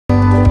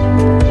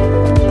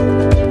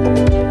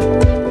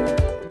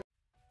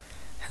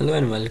Hello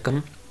and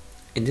welcome.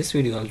 In this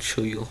video I'll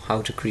show you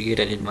how to create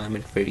an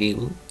environment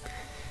variable.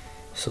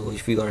 So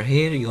if you are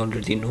here, you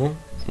already know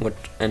what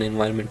an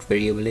environment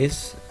variable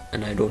is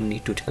and I don't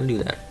need to tell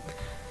you that.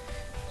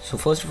 So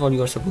first of all,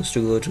 you are supposed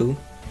to go to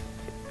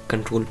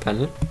control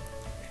panel.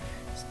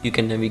 You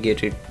can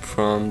navigate it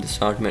from the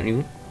start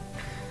menu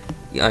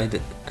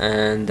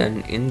and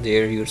then in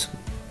there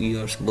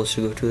you are supposed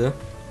to go to the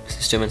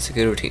system and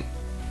security.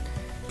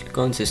 Click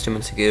on system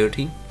and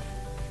security.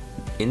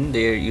 In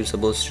there you're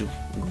supposed to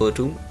go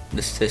to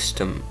the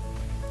system.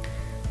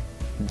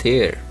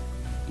 There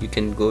you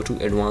can go to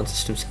advanced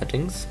system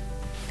settings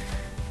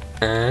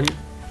and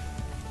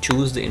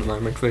choose the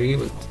environment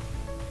variable.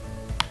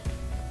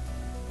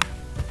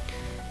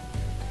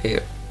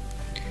 Here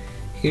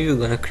you're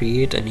gonna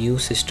create a new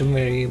system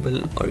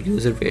variable or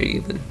user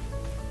variable.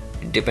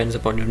 It depends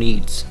upon your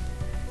needs.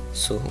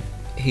 So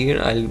here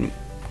I'll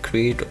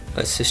create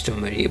a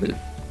system variable.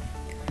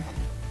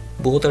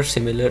 Both are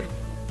similar,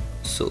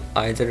 so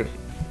either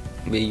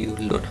way you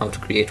learn how to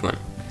create one.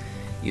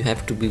 You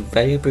have to be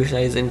very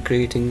precise in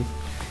creating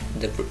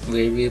the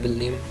variable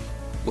name.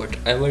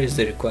 Whatever is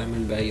the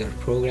requirement by your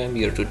program,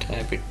 you have to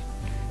type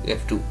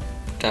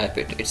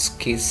it. It's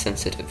case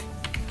sensitive.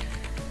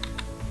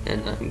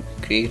 And I'm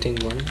creating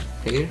one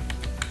here,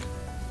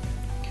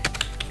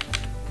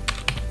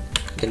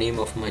 the name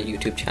of my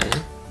YouTube channel,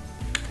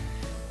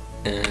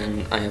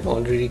 and I have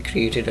already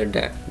created a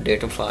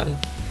data file.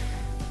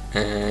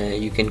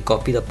 You can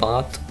copy the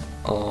path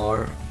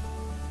or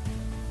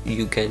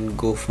you can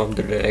go from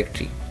the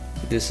directory.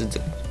 This is the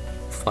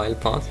file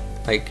path.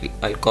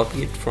 I'll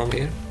copy it from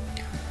here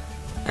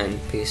and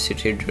paste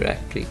it here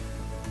directly,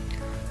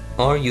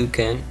 or you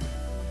can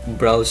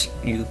browse.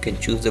 You can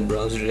choose the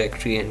browse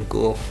directory and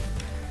go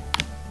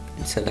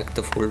and select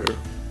the folder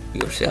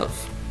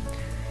yourself,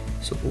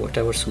 so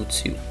whatever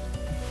suits you.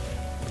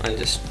 I'll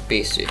just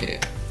paste it here.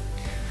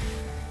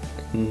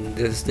 And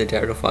this is the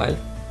data file.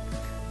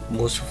 In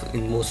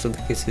most of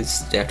the cases,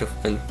 data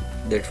file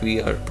that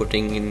we are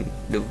putting in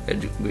the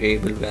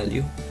variable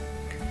value.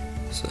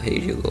 So here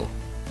you go,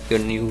 your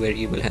new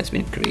variable has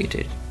been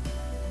created.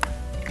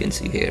 You can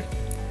see here.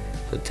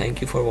 So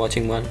thank you for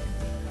watching one,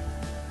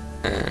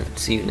 and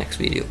see you next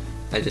video.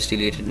 I just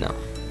delete it now.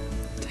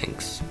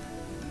 Thanks.